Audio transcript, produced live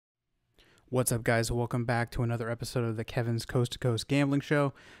What's up, guys? Welcome back to another episode of the Kevin's Coast to Coast Gambling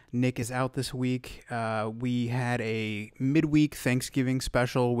Show. Nick is out this week. We had a midweek Thanksgiving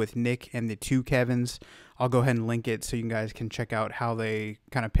special with Nick and the two Kevins. I'll go ahead and link it so you guys can check out how they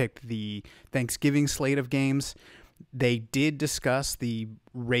kind of picked the Thanksgiving slate of games. They did discuss the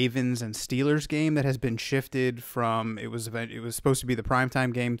Ravens and Steelers game that has been shifted from it was supposed to be the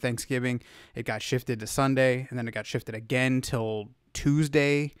primetime game Thanksgiving. It got shifted to Sunday, and then it got shifted again till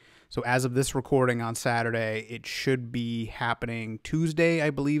Tuesday. So as of this recording on Saturday, it should be happening Tuesday, I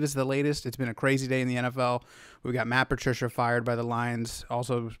believe, is the latest. It's been a crazy day in the NFL. We've got Matt Patricia fired by the Lions,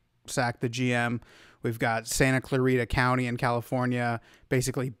 also sacked the GM. We've got Santa Clarita County in California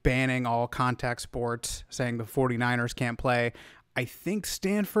basically banning all contact sports, saying the 49ers can't play. I think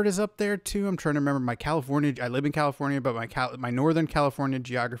Stanford is up there too. I'm trying to remember I live in California, but my Northern California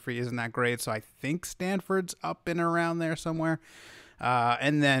geography isn't that great, so I think Stanford's up and around there somewhere.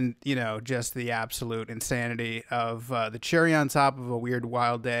 And then, just the absolute insanity of the cherry on top of a weird,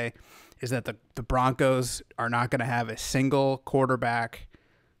 wild day is that the Broncos are not going to have a single quarterback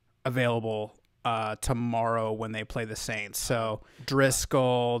available tomorrow when they play the Saints. So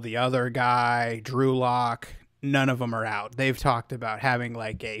Driscoll, the other guy, Drew Lock, none of them are out. They've talked about having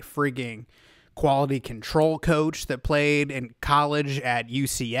like a freaking quality control coach that played in college at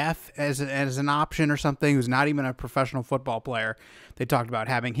UCF as an option or something, who's not even a professional football player. They talked about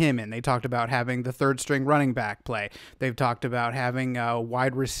having him in. They talked about having the third string running back play. They've talked about having a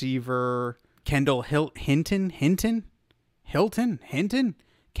wide receiver, Kendall Hinton.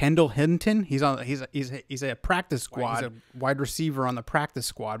 Kendall Hinton. He's a practice squad. He's a wide receiver on the practice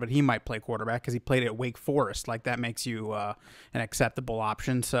squad, but he might play quarterback because he played at Wake Forest. Like, that makes you an acceptable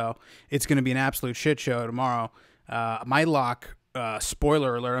option. So it's going to be an absolute shit show tomorrow. My lock,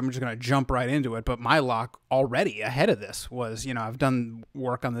 spoiler alert, I'm just going to jump right into it, but my lock already ahead of this was, I've done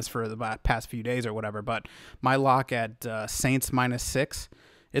work on this for the past few days or whatever, but my lock at Saints -6.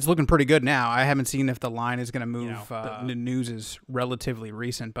 It's looking pretty good now. I haven't seen if the line is going to move. The news is relatively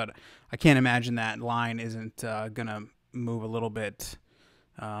recent, but I can't imagine that line isn't going to move a little bit.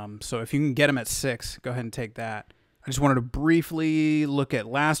 So if you can get them at 6, go ahead and take that. I just wanted to briefly look at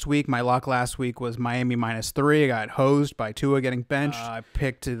last week. My lock last week was Miami -3. I got hosed by Tua getting benched. I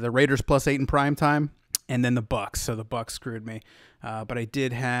picked the Raiders +8 in primetime, and then the Bucks. So the Bucks screwed me. But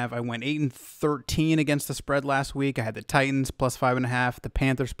I went 8-13 against the spread last week. I had the Titans +5.5, the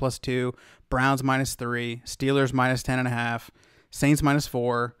Panthers +2, Browns -3, Steelers -10.5, Saints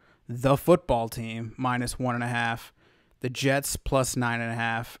 -4, the football team -1.5, the Jets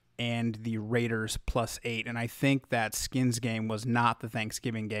 +9.5, and the Raiders +8. And I think that Skins game was not the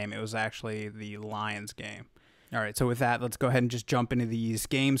Thanksgiving game. It was actually the Lions game. All right, so with that, let's go ahead and just jump into these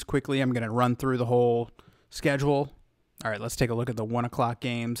games quickly. I'm going to run through the whole schedule. All right, let's take a look at the 1 o'clock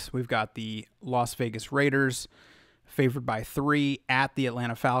games. We've got the Las Vegas Raiders favored by 3 at the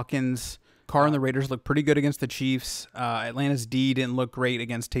Atlanta Falcons. Carr and the Raiders look pretty good against the Chiefs. Atlanta's D didn't look great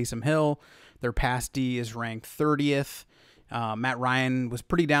against Taysom Hill. Their pass D is ranked 30th. Matt Ryan was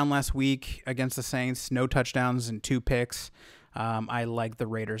pretty down last week against the Saints. No touchdowns and 2 picks. I like the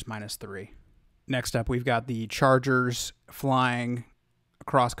Raiders -3. Next up, we've got the Chargers flying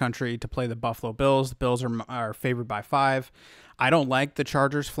across country to play the Buffalo Bills. The Bills are favored by 5. I don't like the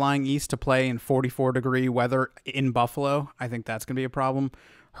Chargers flying east to play in 44-degree weather in Buffalo. I think that's going to be a problem.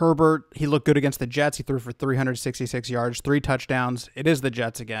 Herbert, he looked good against the Jets. He threw for 366 yards, 3 touchdowns. It is the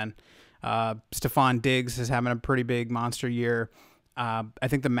Jets again. Stephon Diggs is having a pretty big monster year. I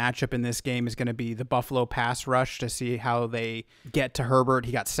think the matchup in this game is going to be the Buffalo pass rush to see how they get to Herbert.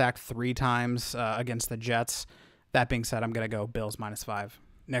 He got sacked 3 times against the Jets. That being said, I'm going to go Bills -5.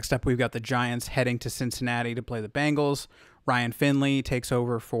 Next up, we've got the Giants heading to Cincinnati to play the Bengals. Ryan Finley takes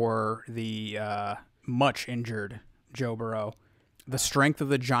over for the much injured Joe Burrow. The strength of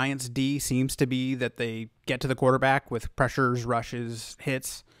the Giants' D seems to be that they get to the quarterback with pressures, rushes,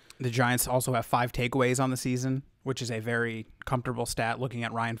 hits. The Giants also have 5 takeaways on the season, which is a very comfortable stat looking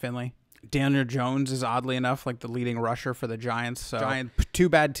at Ryan Finley. Daniel Jones is oddly enough like the leading rusher for the Giants. So 2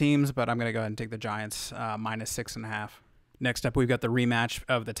 bad teams, but I'm going to go ahead and take the Giants -6.5. Next up, we've got the rematch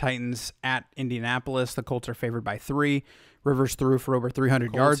of the Titans at Indianapolis. The Colts are favored by 3. Rivers threw for over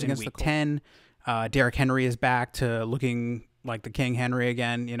 300 yards against Week 10. Derrick Henry is back to looking like the King Henry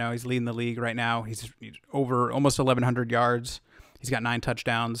again. He's leading the league right now. He's over almost 1,100 yards. He's got 9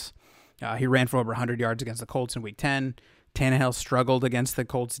 touchdowns. He ran for over 100 yards against the Colts in Week 10. Tannehill struggled against the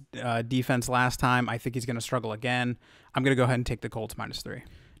Colts defense last time. I think he's going to struggle again. I'm going to go ahead and take the Colts -3.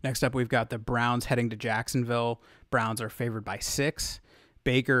 Next up, we've got the Browns heading to Jacksonville. Browns are favored by 6.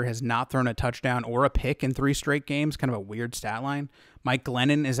 Baker has not thrown a touchdown or a pick in 3 straight games. Kind of a weird stat line. Mike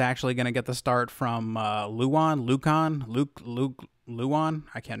Glennon is actually going to get the start from Luan.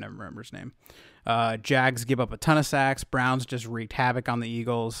 I can't remember his name. Jags give up a ton of sacks. Browns just wreaked havoc on the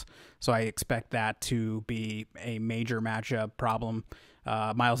Eagles. So I expect that to be a major matchup problem.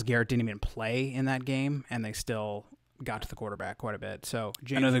 Myles Garrett didn't even play in that game, and they still got to the quarterback quite a bit. So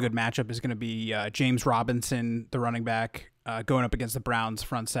another good matchup is going to be James Robinson, the running back, going up against the Browns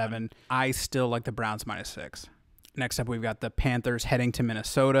front 7. I still like the Browns -6. Next up, we've got the Panthers heading to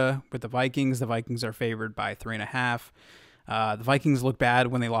Minnesota with the Vikings. The Vikings are favored by 3.5. The Vikings look bad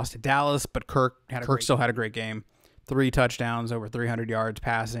when they lost to Dallas, but Kirk still had a great game. 3 touchdowns, over 300 yards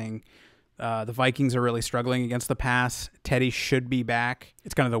passing. The Vikings are really struggling against the pass. Teddy should be back.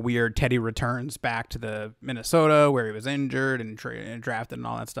 It's kind of the weird Teddy returns back to the Minnesota where he was injured and drafted and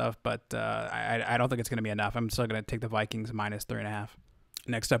all that stuff, but I don't think it's going to be enough. I'm still going to take the Vikings -3.5.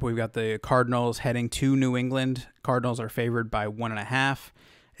 Next up, we've got the Cardinals heading to New England. Cardinals are favored by 1.5.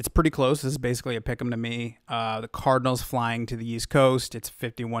 It's pretty close. This is basically a pick 'em to me. The Cardinals flying to the East Coast. It's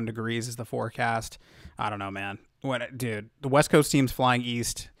 51 degrees is the forecast. I don't know, man. Dude, the West Coast team's flying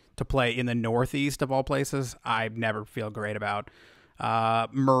east to play in the Northeast of all places. I never feel great about.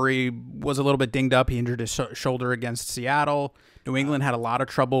 Murray was a little bit dinged up. He injured his shoulder against Seattle. New England had a lot of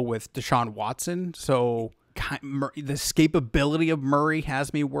trouble with Deshaun Watson, so the escapability of Murray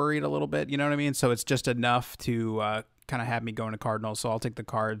has me worried a little bit. You know what I mean? So it's just enough to kind of have me going to Cardinals. So I'll take the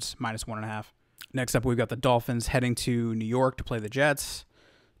Cards -1.5. Next up, we've got the Dolphins heading to New York to play the Jets.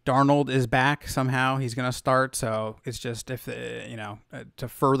 Darnold is back somehow. He's going to start. So it's just to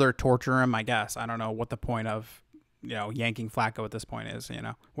further torture him, I guess. I don't know what the point of, yanking Flacco at this point is,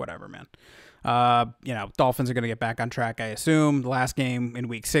 whatever, man. Dolphins are going to get back on track, I assume. The last game in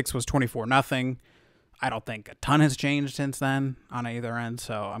week 6 was 24-0. I don't think a ton has changed since then on either end.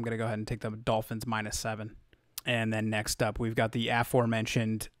 So I'm going to go ahead and take the Dolphins -7. And then next up, we've got the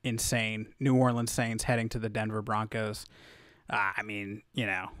aforementioned insane New Orleans Saints heading to the Denver Broncos.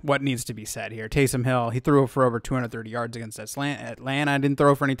 What needs to be said here? Taysom Hill, he threw for over 230 yards against Atlanta. Didn't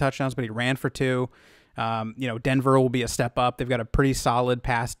throw for any touchdowns, but he ran for 2. Denver will be a step up. They've got a pretty solid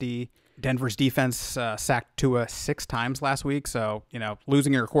pass D. Denver's defense sacked Tua 6 times last week. So,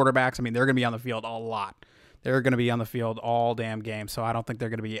 losing your quarterbacks, they're going to be on the field a lot. They're going to be on the field all damn game. So I don't think they're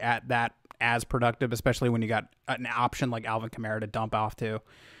going to be at that as productive, especially when you got an option like Alvin Kamara to dump off to.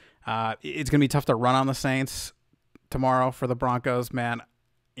 It's going to be tough to run on the Saints tomorrow for the Broncos, man.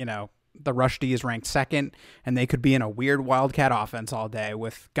 The rush D is ranked 2nd, and they could be in a weird Wildcat offense all day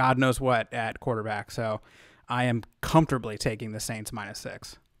with God knows what at quarterback. So I am comfortably taking the Saints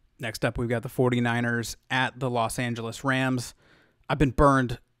 -6. Next up, we've got the 49ers at the Los Angeles Rams. I've been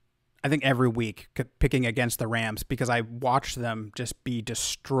burned, I think, every week picking against the Rams because I watched them just be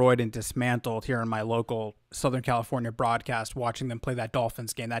destroyed and dismantled here in my local Southern California broadcast, watching them play that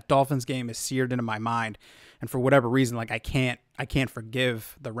Dolphins game. That Dolphins game is seared into my mind. And for whatever reason, I can't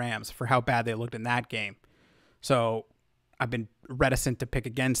forgive the Rams for how bad they looked in that game. So I've been reticent to pick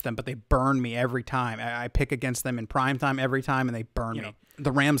against them, but they burn me every time. I pick against them in primetime every time, and they burn me.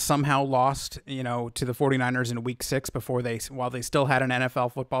 The Rams somehow lost, to the 49ers in week 6 while they still had an NFL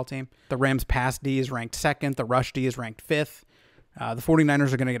football team. The Rams pass D is ranked 2nd. The rush D is ranked 5th. The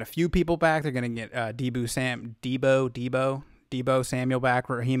 49ers are going to get a few people back. They're going to get Debo Samuel back.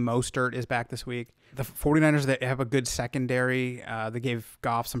 Raheem Mostert is back this week. The 49ers, they have a good secondary. They gave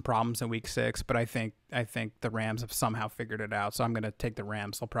Goff some problems in week 6, but I think the Rams have somehow figured it out. So I'm going to take the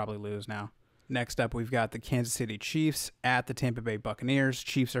Rams. They'll probably lose now. Next up, we've got the Kansas City Chiefs at the Tampa Bay Buccaneers.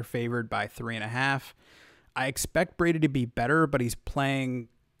 Chiefs are favored by 3.5. I expect Brady to be better, but he's playing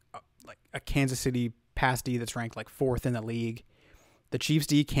like a Kansas City pass D that's ranked 4th in the league. The Chiefs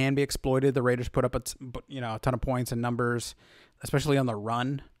D can be exploited. The Raiders put up a ton of points and numbers, especially on the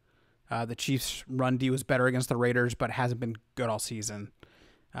run. The Chiefs' run D was better against the Raiders, but hasn't been good all season.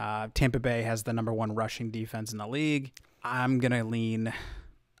 Tampa Bay has the #1 rushing defense in the league. I'm gonna lean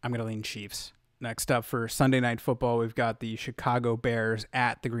Chiefs. Next up for Sunday Night Football, we've got the Chicago Bears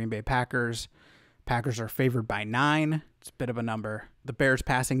at the Green Bay Packers. Packers are favored by 9. It's a bit of a number. The Bears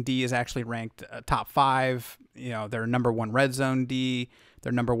passing D is actually ranked top 5. They're #1 red zone D.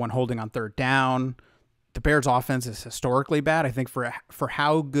 They're #1 holding on 3rd down. The Bears offense is historically bad. I think for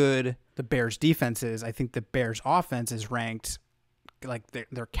how good the Bears defense is, I think the Bears offense is ranked like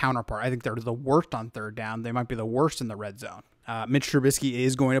their counterpart. I think they're the worst on 3rd down. They might be the worst in the red zone. Mitch Trubisky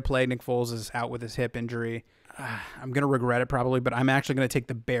is going to play. Nick Foles is out with his hip injury. I'm going to regret it probably, but I'm actually going to take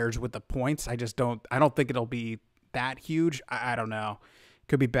the Bears with the points. I don't think it'll be that huge. I don't know.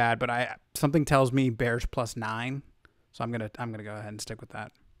 Could be bad, but something tells me Bears +9. So I'm gonna go ahead and stick with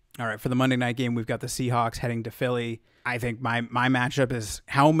that. All right, for the Monday night game, we've got the Seahawks heading to Philly. I think my matchup is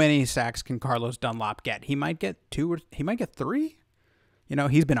how many sacks can Carlos Dunlap get? He might get 2 or he might get 3. You know,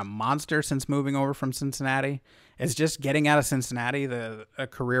 he's been a monster since moving over from Cincinnati. It's just getting out of Cincinnati, a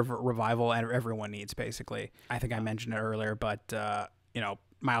career revival everyone needs, basically. I think I mentioned it earlier, but, you know,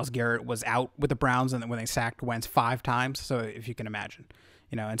 Myles Garrett was out with the Browns and when they sacked Wentz 5 times. So if you can imagine,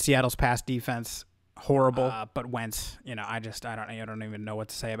 you know, and Seattle's pass defense, horrible. But Wentz, you know, I don't even know what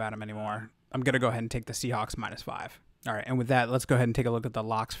to say about him anymore. I'm going to go ahead and take the Seahawks -5. All right, and with that, let's go ahead and take a look at the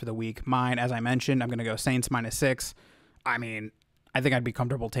locks for the week. Mine, as I mentioned, I'm going to go Saints -6. I mean, I think I'd be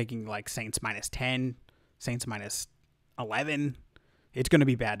comfortable taking like Saints -10, Saints -11. It's going to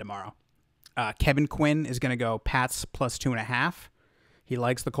be bad tomorrow. Kevin Quinn is going to go Pats +2.5. He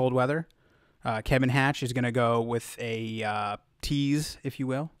likes the cold weather. Kevin Hatch is going to go with a tease, if you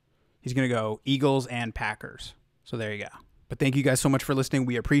will. He's going to go Eagles and Packers. So there you go. But thank you guys so much for listening.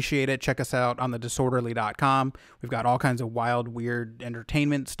 We appreciate it. Check us out on thedisorderly.com. We've got all kinds of wild, weird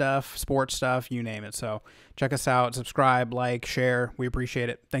entertainment stuff, sports stuff, you name it. So check us out, subscribe, like, share. We appreciate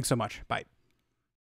it. Thanks so much. Bye.